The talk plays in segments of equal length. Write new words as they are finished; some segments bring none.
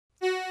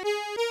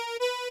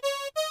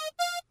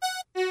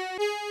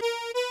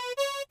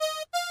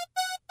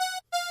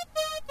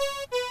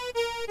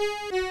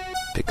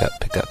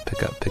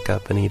Pick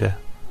up, Anita.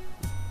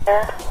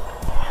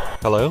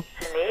 Hello?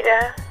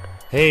 Anita?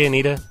 Hey,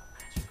 Anita.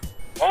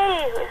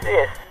 Hey, who's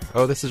this?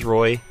 Oh, this is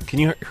Roy. Can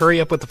you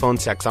hurry up with the phone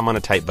sex? I'm on a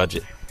tight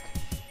budget.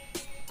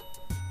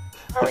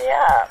 Hurry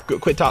up.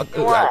 Quit talk.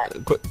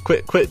 What?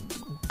 Quit.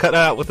 Cut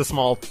out with the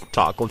small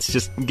talk. Let's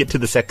just get to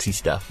the sexy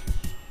stuff.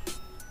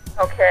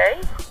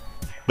 Okay.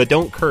 But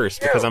don't curse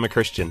because I'm a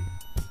Christian.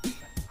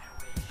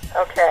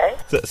 Okay.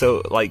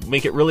 So like,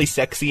 make it really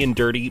sexy and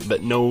dirty,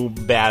 but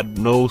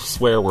no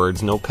swear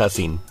words, no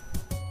cussing.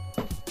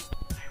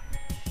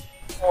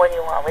 What do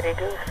you want me to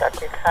do? Suck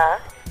your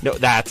cock? No,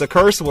 that's a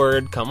curse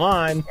word. Come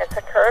on. It's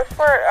a curse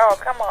word? Oh,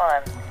 come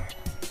on.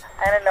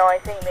 I don't know. I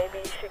think maybe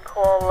you should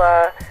call,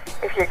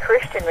 if you're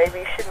Christian, maybe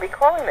you shouldn't be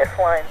calling this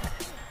one.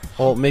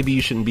 Well, maybe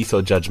you shouldn't be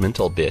so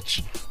judgmental,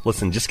 bitch.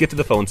 Listen, just get to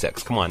the phone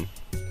sex. Come on.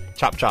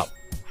 Chop, chop.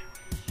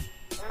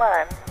 Come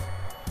on.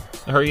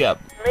 Hurry up.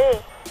 Me.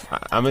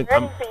 I'm ready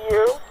for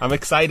you. I'm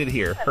excited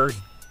here. Hurry.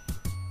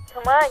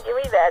 Come on, give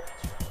me that.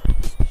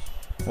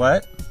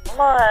 What? Come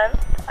on.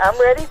 I'm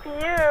ready for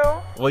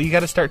you. Well, you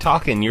got to start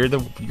talking. You're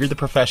the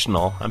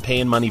professional. I'm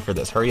paying money for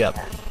this. Hurry up.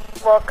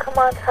 Well, come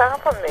on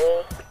top of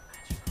me.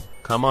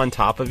 Come on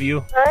top of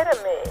you? Side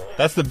of me.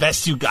 That's the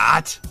best you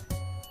got?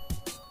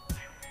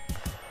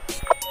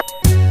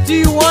 Do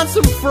you want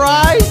some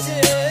fries?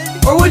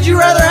 Or would you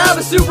rather have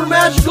a super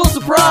magical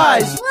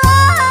surprise?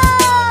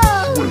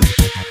 Whoa!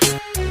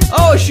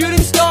 Oh, a shooting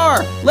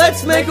star!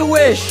 Let's make a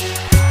wish!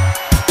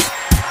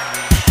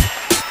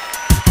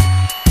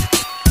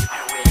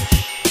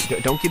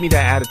 Don't give me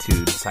that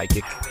attitude,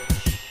 psychic.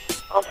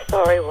 I'm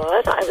sorry,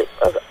 what? I didn't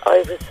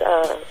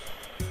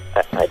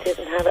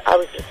have it. I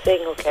was just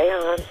saying, okay,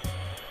 hon.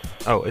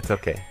 Oh, it's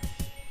okay.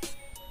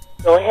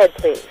 Go ahead,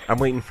 please. I'm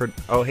waiting for...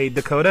 Oh, hey,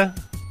 Dakota?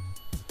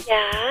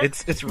 Yeah?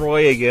 It's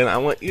Roy again. I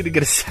want you to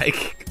get a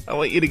psychic...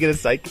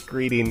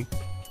 reading.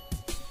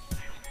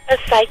 A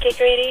psychic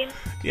reading?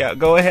 Yeah,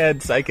 go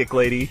ahead, psychic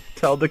lady.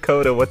 Tell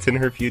Dakota what's in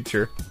her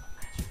future.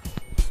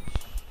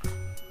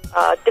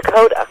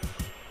 Dakota.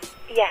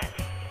 Yes.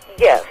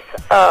 Yes,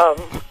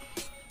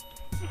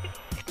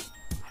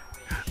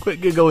 Quit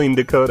giggling,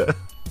 Dakota.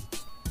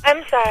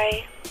 I'm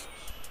sorry.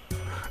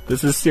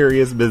 This is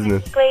serious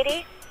business.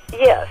 Lady?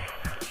 yes.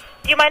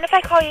 Do you mind if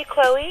I call you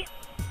Chloe?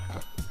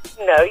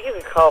 No, you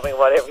can call me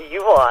whatever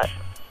you want.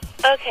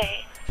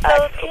 Okay.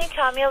 So, can you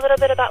tell me a little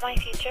bit about my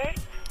future?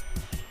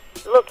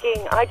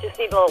 I just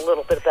need to know a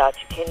little bit about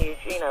you. Can you,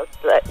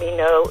 let me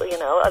know,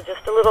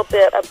 just a little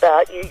bit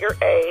about you, your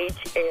age,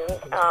 and,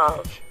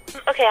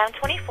 Okay, I'm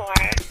 24.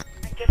 I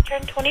just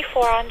turned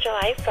 24 on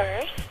July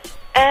 1st.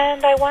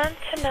 And I want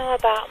to know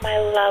about my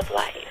love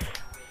life.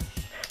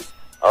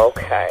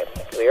 Okay,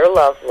 your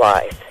love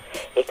life.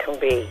 It can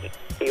be,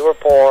 you were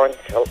born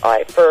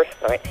July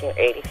 1st,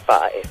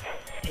 1985.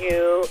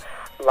 You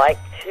like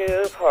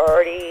to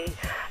party,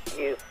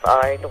 you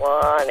find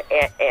one,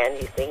 and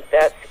you think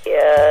that's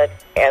it,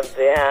 and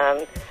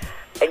then...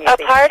 And you A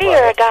think, party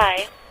well, or a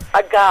guy?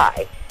 A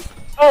guy.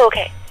 Oh,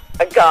 okay.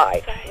 A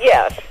guy, Sorry.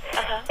 yes.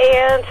 Uh-huh.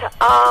 And,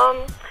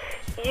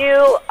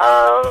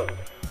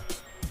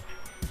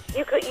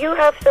 you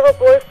have several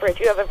boyfriends.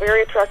 You have a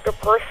very attractive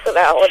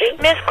personality.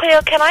 Miss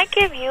Cleo, can I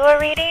give you a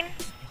reading?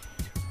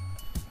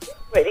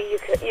 Sweetie,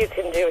 you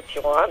can do what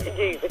you want.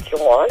 Do what you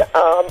want.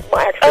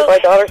 My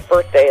daughter's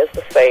birthday is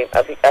the same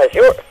as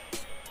yours.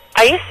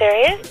 Are you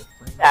serious?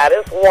 That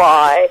is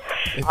why.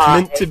 It's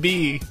meant to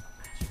be.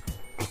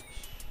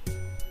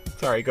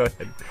 Sorry, go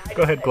ahead.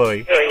 Go ahead,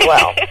 Chloe. Very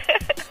well.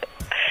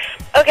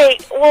 Okay,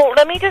 well,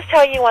 let me just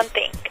tell you one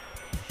thing.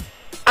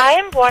 I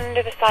am born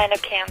under the sign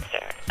of Cancer,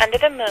 under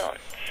the moon.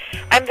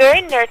 I'm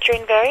very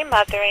nurturing, very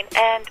mothering,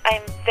 and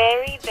I'm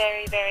very,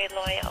 very, very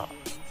loyal.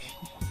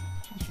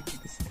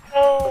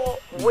 So,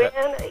 When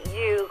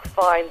you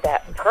find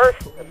that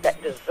person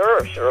that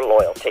deserves your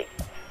loyalty.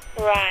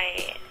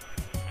 right.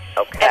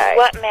 Okay. And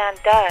what man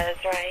does,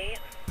 right?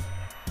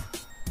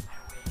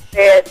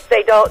 It's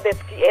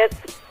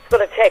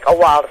going to take a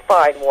while to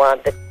find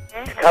one to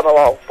come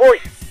along for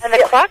you. And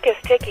the clock is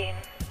ticking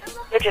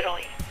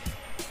digitally.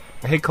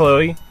 Hey,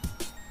 Chloe.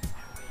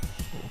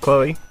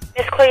 Chloe?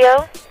 Miss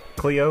Cleo?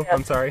 Cleo, Yes.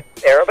 I'm sorry.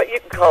 Sarah, but you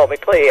can call me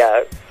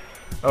Cleo.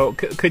 Oh,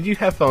 could you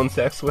have phone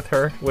sex with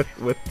her? With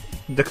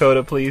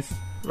Dakota, please?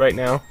 Right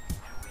now?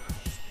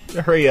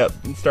 Hurry up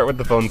and start with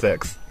the phone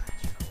sex.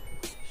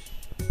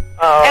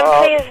 And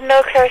please,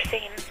 no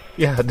cursing.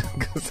 Yeah.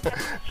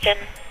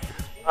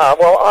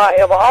 Well, I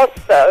am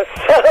also,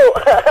 so,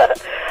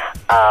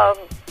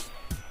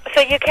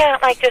 So you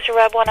can't, just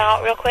rub one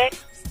out real quick?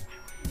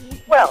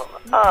 well,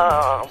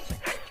 I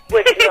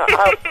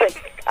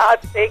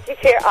think you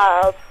hear,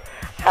 how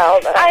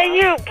the... Are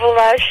you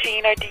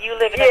blushing, or do you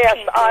live in a Yes,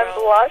 pink I'm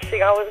world?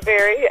 blushing. I was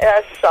very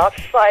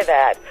shocked by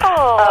that.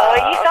 Oh,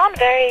 you sound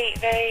very,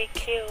 very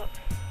cute.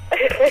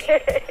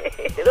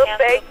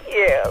 Thank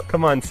you.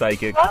 Come on,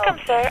 psychic. Welcome,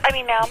 sir. I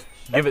mean, ma'am.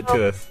 Give it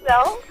to us.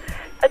 So,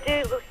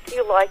 do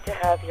you like to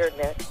have your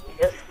neck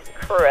just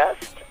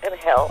caressed and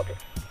held?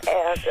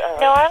 And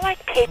No, I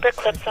like paper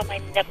clips on my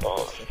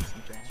nipples.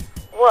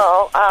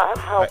 Well,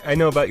 I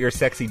know about your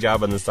sexy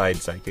job on the side,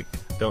 psychic.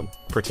 Don't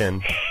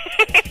pretend.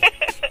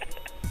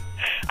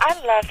 I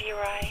love you,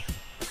 Roy.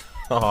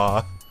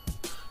 Aw.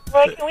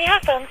 Roy, can we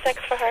have phone sex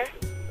for her?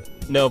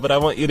 No, but I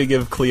want you to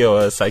give Cleo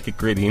a psychic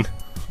reading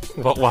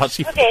while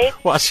she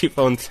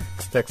phone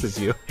texts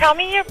you. Tell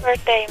me your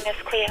birthday, Miss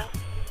Cleo.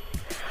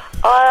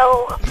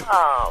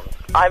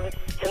 I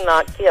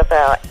cannot give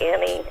out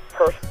any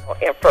personal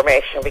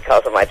information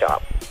because of my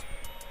job.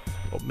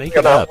 Well, make You're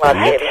it up. not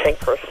allowed to give anything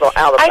personal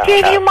out about I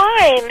gave you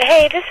mine.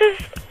 Hey,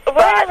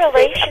 we're in a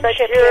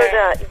relationship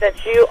here.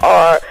 That you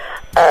are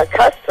a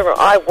customer.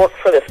 I work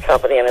for this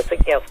company, and it's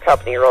against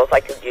company rules. I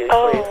could use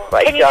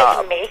my can you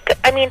job.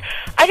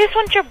 I just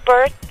want your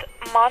birth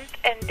month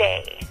and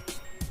day.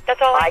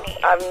 That's all I need.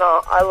 I'm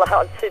not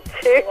allowed to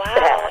do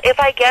that. If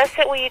I guess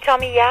it, will you tell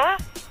me yeah?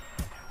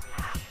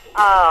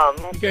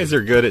 You guys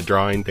are good at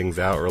drawing things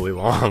out really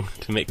long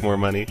to make more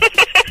money.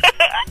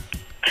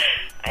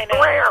 I know.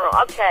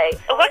 Okay.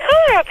 What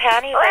color are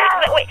panties?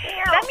 Wait,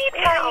 let me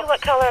tell you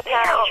what color of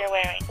panties you're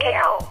wearing.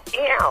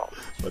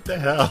 What the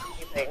hell?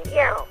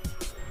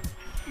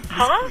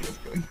 Huh?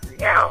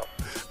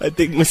 I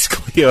think Miss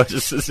Cleo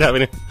just is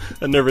having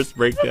a nervous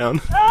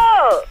breakdown.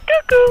 Oh!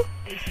 Cuckoo!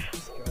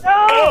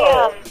 No!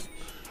 Hey,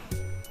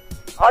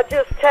 I'll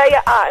just tell you,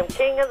 I'm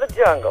king of the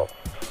jungle.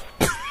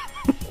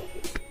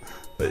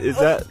 Is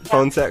that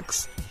phone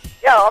sex?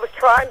 Yeah, I was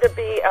trying to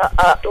be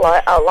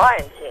a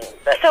lion king.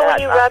 So were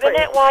you rubbing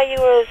it while you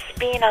was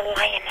being a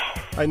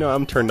lioness? I know,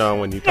 I'm turned on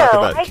when you talk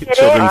about I get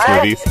children's it.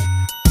 movies.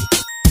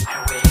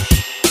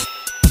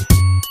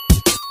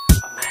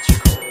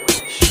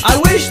 I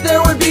wish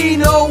there would be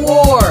no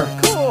war.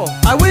 Cool.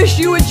 I wish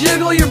you would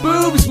jiggle your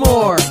boobs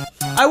more.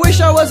 I wish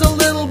I was a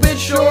little bit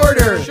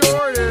shorter.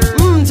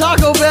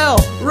 Taco Bell,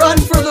 run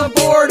for the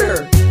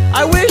border.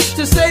 I wish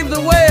to save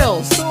the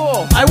whales.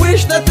 Cool. I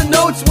wish that the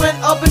notes went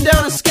up and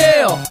down a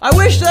scale. I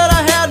wish that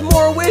I had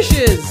more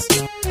wishes.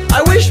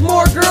 I wish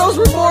more girls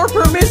were more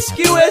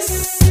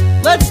promiscuous.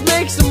 Let's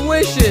make some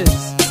wishes.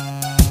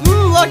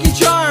 Lucky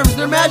Charms,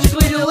 they're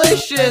magically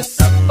delicious.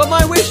 But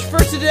my wish for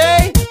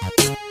today,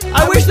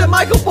 I wish that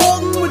Michael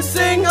Bolton would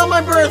sing on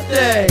my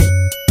birthday.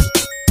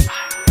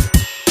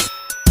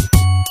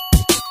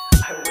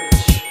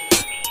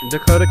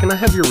 Dakota, can I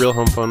have your real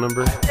home phone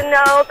number?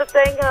 No, the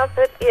thing of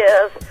it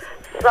is,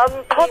 some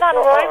people Hold on,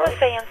 Roy was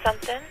saying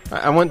something.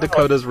 I want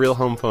Dakota's real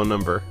home phone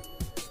number.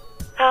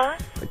 Huh?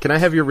 Can I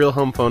have your real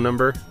home phone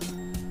number?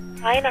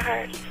 Mine or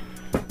hers?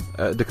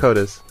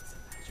 Dakota's.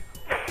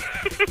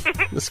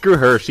 Screw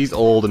her, she's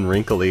old and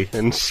wrinkly,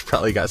 and she's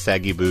probably got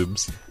saggy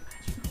boobs.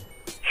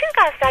 She's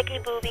got saggy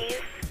boobies.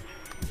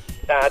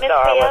 No, I'm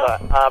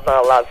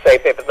not allowed to say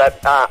people that,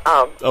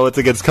 Oh, it's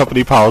against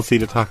company policy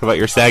to talk about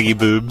your saggy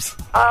boobs.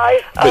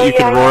 But you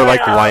can yeah, roar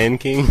like the Lion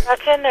King.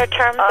 That's in their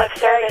terms of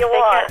service. They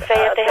can't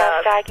say if they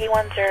have saggy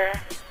ones or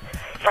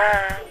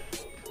firm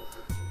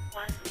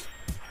ones.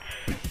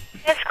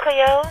 Miss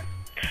Cleo,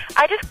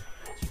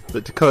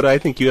 But Dakota, I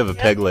think you have a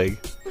peg leg.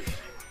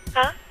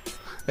 Huh?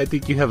 I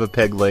think you have a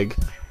peg leg.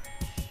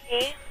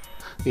 Me?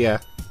 Yeah.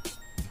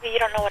 You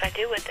don't know what I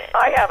do with it.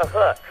 I have a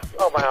hook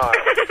on my arm.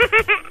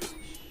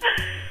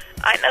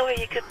 I know where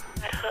you could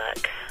put that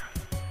hook.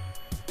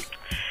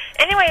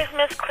 Anyways,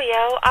 Miss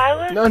Cleo, I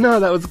was... No,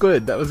 that was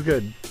good. That was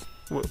good.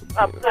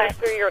 I'm putting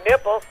through your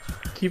nipples.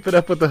 Keep it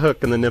up with the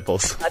hook and the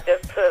nipples. I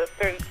just put it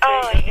through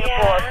Oh, your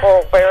nipple and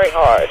pull very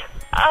hard.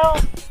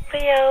 Oh,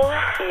 Cleo.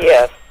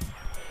 Yes.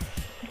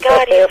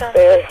 God, you sound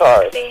very so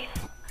hard. sexy.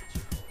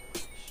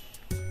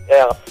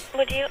 Yeah.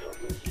 Would you...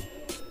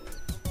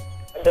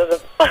 Do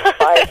the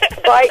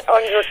bite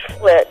on your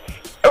clit.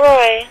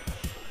 Roy,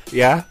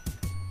 Yeah?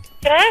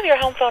 can I have your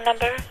home phone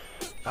number?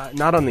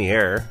 Not on the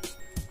air.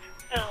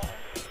 Oh.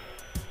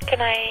 Can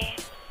I...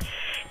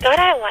 God,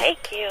 I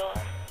like you.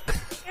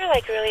 You're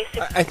like really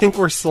super... I think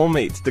we're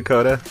soulmates,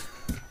 Dakota.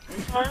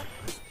 Huh?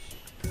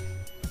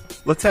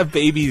 Let's have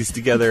babies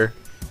together.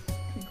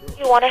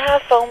 You want to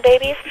have phone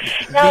babies?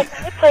 Now,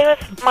 can I play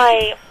with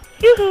my...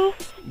 Yoo-hoo.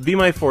 Be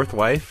my fourth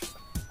wife.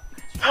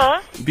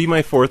 Huh? Be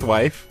my fourth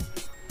wife.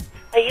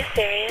 Are you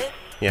serious?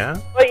 Yeah?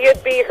 Well,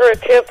 you'd be her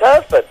 10th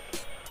husband.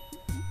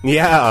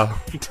 Yeah.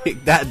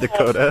 Take that,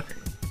 Dakota.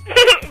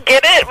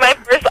 Get it? My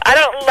first... I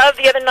don't love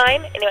the other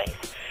 9. Anyways.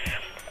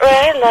 Roy,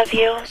 I love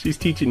you. She's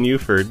teaching you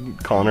for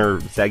calling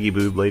her saggy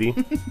boob lady.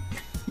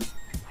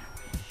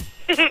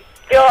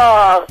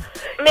 Yeah.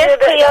 Miss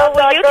Cleo,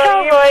 will you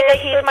tell Roy that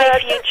he's my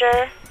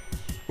future?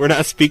 We're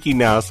not speaking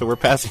now, so we're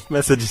passing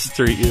messages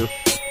through you.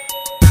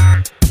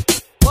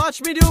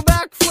 Watch me do a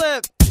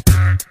backflip.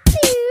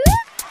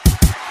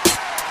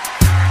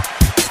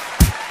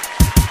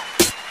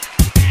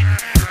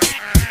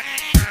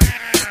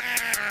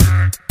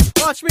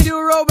 Watch me do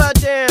a robot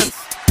dance.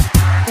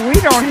 We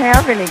don't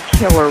have any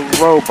killer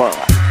robots.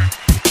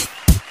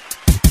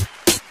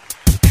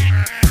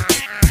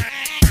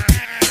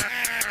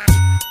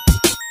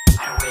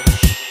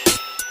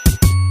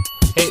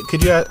 Hey,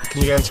 can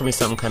you answer me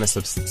something kind of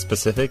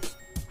specific?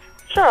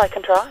 Sure, I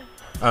can try.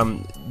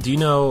 Do you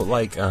know,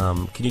 like,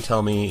 can you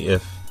tell me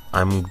if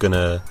I'm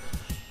gonna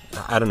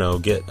I don't know,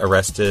 get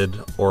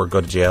arrested or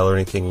go to jail or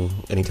anything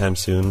anytime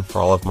soon for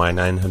all of my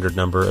 900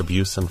 number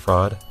abuse and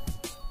fraud?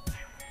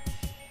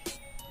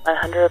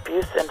 900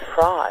 abuse and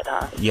fraud,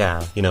 huh?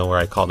 Yeah, where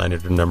I call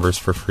 900 numbers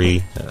for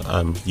free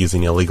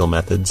using illegal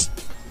methods.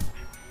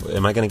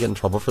 Am I going to get in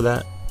trouble for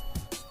that?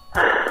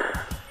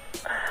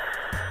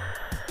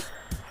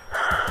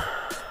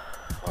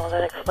 Well,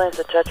 that explains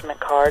the judgment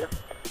card.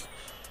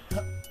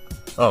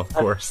 Oh, of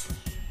course.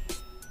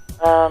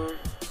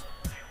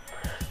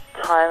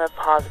 Time of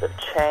positive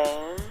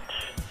change.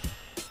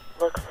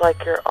 Looks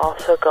like you're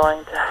also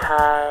going to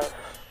have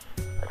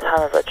a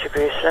time of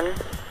retribution.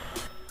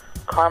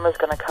 Karma's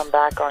going to come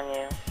back on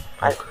you.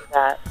 I see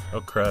that.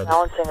 Oh, crud.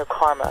 Balancing of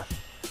karma.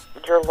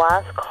 Your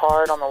last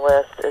card on the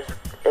list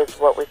is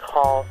what we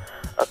call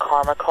a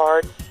karma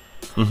card.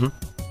 Mm-hmm.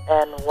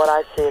 And what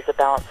I see is a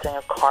balancing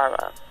of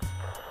karma.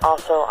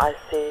 Also, I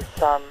see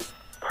some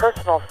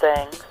personal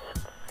things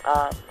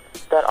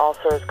that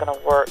also is going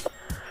to work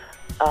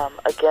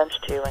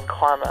against you in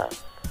karma.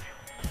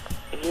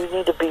 You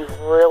need to be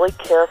really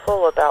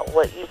careful about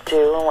what you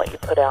do and what you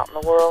put out in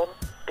the world,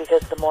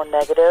 because the more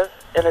negative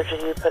energy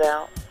you put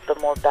out, the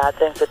more bad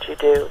things that you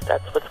do,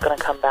 that's what's going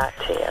to come back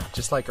to you.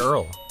 Just like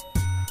Earl.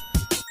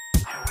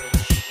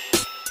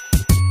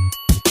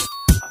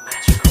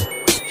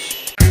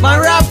 My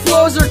rap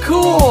flows are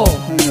cool.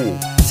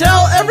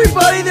 Tell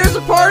everybody there's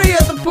a party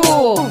at the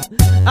pool.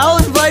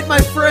 I'll invite my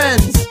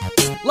friends,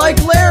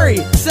 like Larry,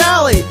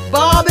 Sally,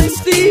 Bob, and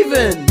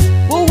Steven.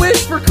 We'll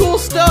wish for cool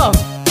stuff.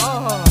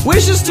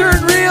 Wishes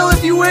turn real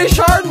if you wish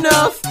hard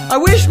enough. I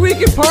wish we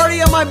could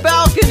party on my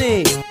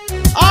balcony.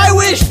 I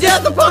wish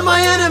death upon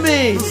my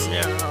enemies.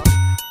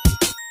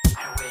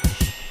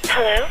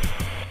 Hello?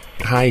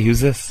 Hi,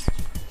 who's this?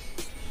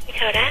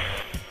 Dakota?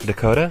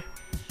 Dakota?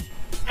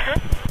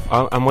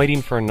 Uh-huh. I'm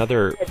waiting for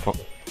another phone.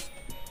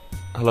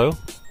 Hello?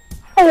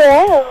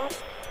 Hello.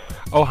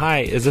 Oh, hi.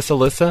 Is this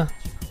Alyssa?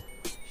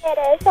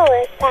 It is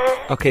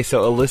Alyssa. Okay,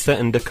 so Alyssa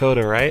and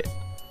Dakota, right?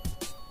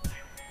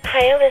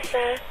 Hi,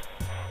 Alyssa.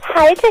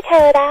 Hi,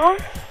 Dakota.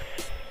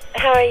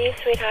 How are you,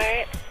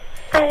 sweetheart?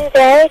 I'm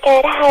very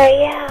good. How are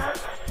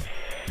you?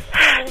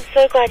 I'm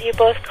so glad you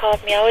both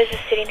called me. I was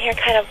just sitting here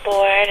kind of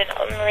bored, and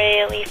I'm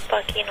really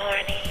fucking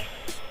horny.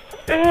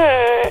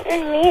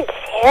 Me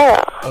too.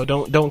 Oh,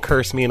 don't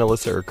curse. Me and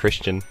Alyssa are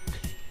Christian.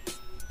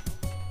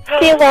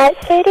 Do you what,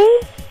 sweetie?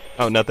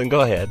 Oh, nothing.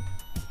 Go ahead.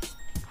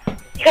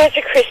 You guys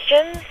are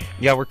Christians?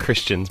 Yeah, we're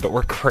Christians, but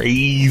we're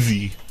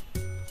crazy.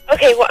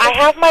 Okay, well, I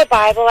have my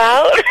Bible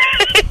out.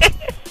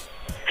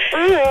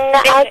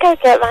 I'll go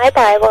get my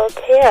Bible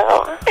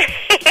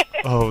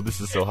too. Oh, this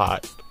is so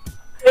hot.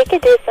 We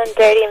could do some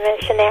dirty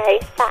missionary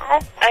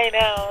stuff. I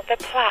know. The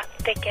plot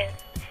thickens.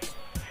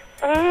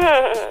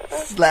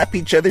 Slap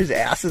each other's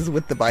asses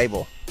with the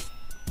Bible.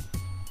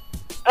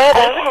 Oh,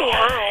 that would be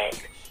hot.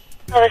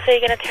 Alyssa, are you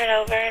going to turn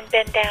over and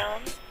bend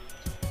down?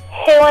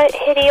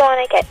 Who do you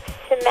want to get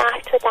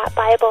smacked with that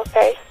Bible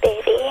first,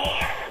 baby?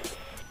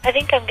 I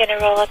think I'm going to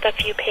roll up a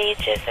few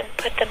pages and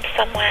put them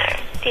somewhere.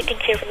 Do you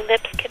think your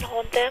lips can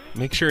hold them?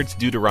 Make sure it's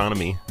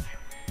Deuteronomy.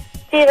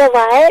 Do the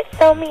what?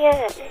 Fill me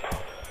in.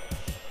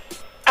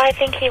 I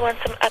think he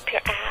wants them up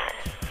your ass.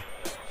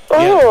 Ooh.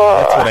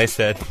 Yeah, that's what I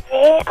said.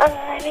 Hey,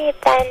 let me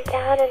bend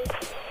down and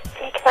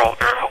stick my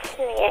ass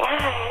in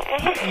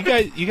the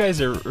air. You guys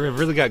have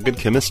really got good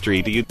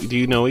chemistry. Do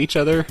you know each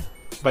other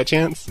by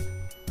chance?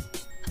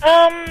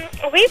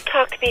 We've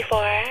talked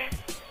before.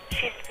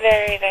 She's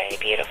very, very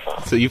beautiful.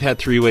 So you've had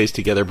three-ways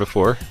together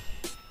before?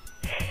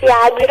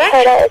 Yeah,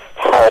 Dakota is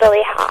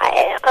totally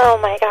hot. Oh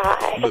my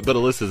god. But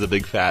Alyssa's a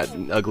big, fat,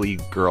 and ugly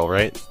girl,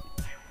 right?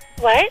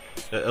 What?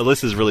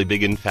 Alyssa's really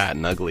big and fat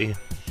and ugly.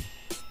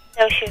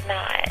 No, she's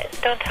not.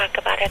 Don't talk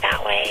about her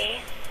that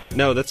way.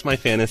 No, that's my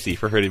fantasy,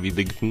 for her to be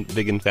big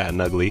and fat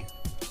and ugly.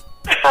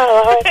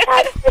 Oh,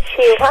 that's what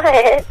she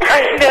wants.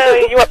 No,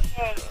 you want...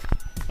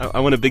 I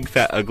want a big,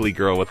 fat, ugly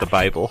girl with the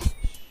Bible.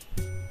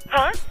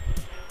 Huh?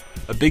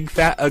 A big,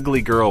 fat,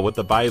 ugly girl with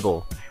the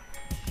Bible.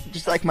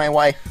 Just like my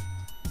wife.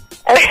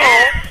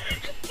 Okay.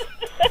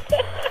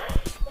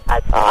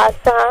 That's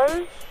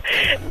awesome.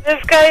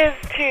 This guy is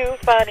too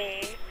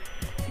funny.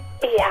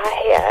 Yeah,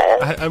 he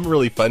is. I'm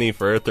really funny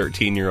for a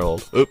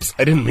 13-year-old. Oops,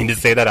 I didn't mean to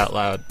say that out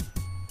loud.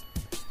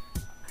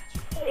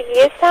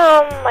 You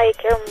sound like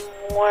you're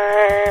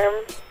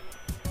warm.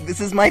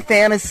 This is my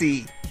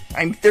fantasy.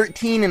 I'm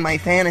 13 in my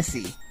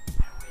fantasy.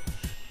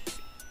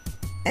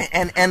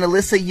 And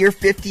Alyssa, you're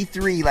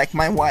 53, like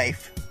my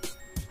wife.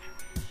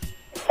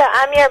 So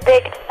I'm your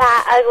big,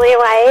 fat, ugly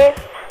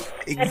wife?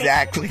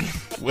 Exactly.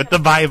 With the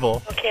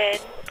Bible. Kid.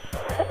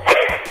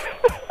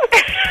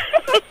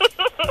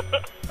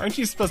 Aren't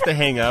you supposed to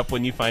hang up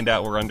when you find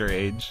out we're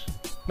underage?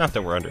 Not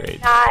that we're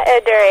underage. Not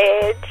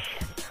underage.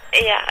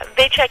 Yeah,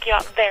 they check you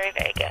out very,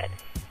 very good.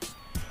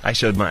 I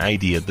showed my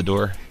ID at the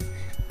door.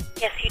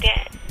 Yes, you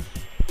did.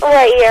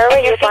 What year were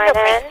And your you born in?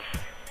 fingerprints?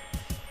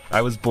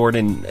 I was born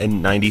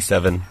in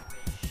 97.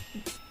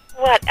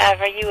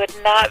 Whatever, you would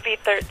not be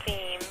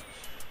 13.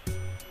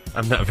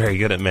 I'm not very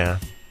good at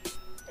math.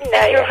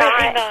 No, you're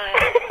really not.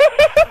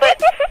 not. But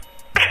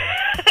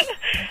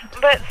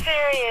But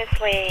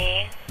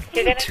seriously,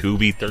 you're gonna To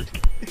be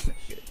 13.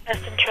 us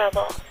in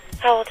trouble.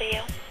 How old are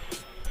you?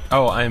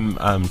 Oh, I'm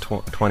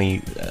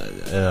 20.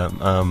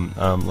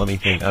 Let me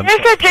think.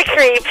 You're such a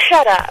creep.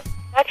 Shut up.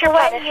 That's your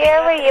What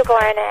year were you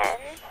born in?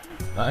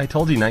 I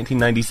told you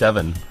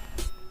 1997.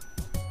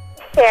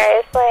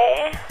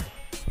 Seriously?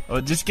 Oh,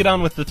 just get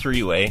on with the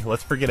three-way.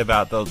 Let's forget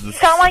about those. You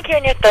sound like you're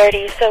in your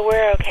 30s, so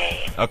we're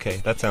okay. Okay,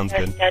 that sounds No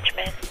good.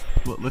 judgment.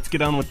 Let's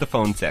get on with the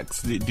phone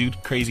sex. Do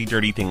crazy,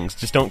 dirty things.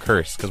 Just don't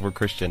curse, because we're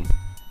Christian.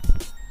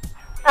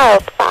 Oh,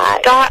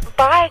 fuck.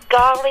 By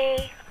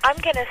golly, I'm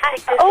gonna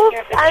stick this in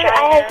your vagina.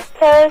 I'm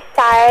so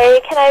sorry.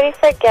 Can I be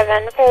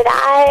forgiven for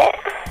that?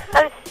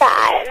 I'm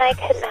fat and I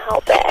couldn't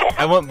help it.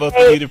 I want both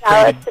I'm of you to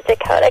pray jealous of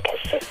Dakota because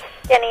she's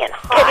skinny and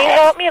hot. Can you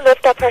help me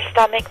lift up her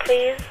stomach,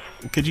 please?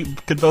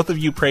 Could both of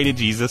you pray to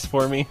Jesus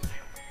for me?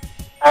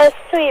 Oh,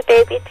 sweet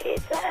baby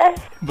Jesus.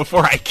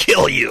 Before I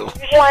kill you.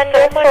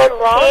 Wonderful So much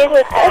wrong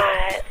with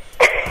that.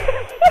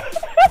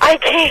 I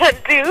can't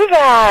do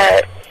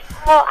that.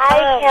 Oh,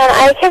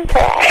 I can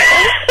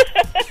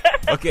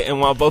pray. Okay, and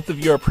while both of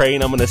you are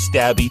praying, I'm gonna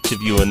stab each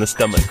of you in the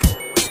stomach.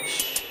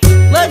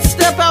 Let's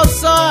step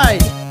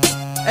outside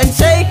and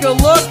take a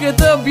look at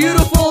the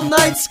beautiful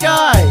night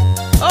sky.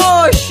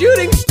 Oh, a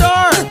shooting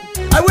star!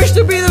 I wish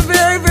to be the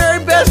very,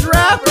 very best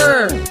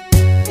rapper.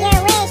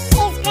 Your wish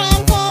is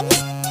granted.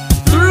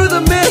 Through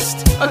the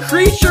mist, a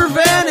creature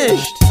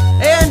vanished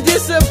and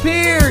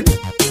disappeared.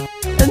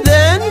 And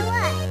then,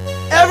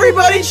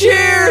 everybody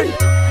cheered!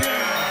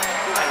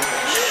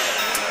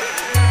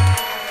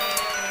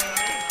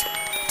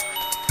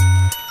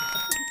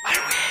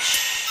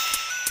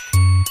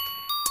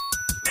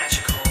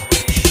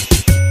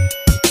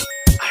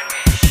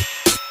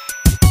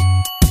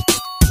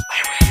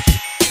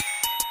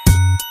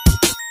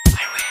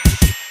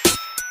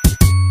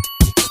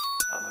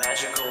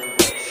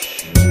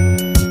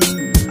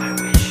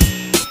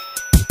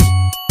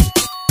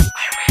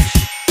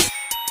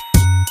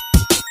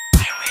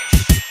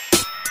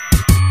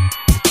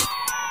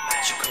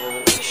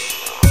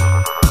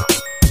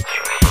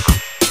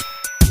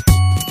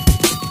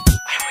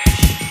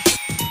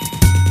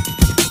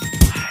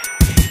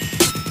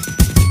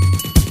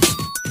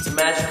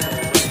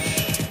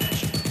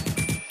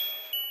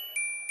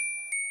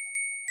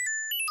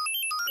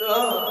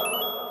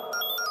 Oh.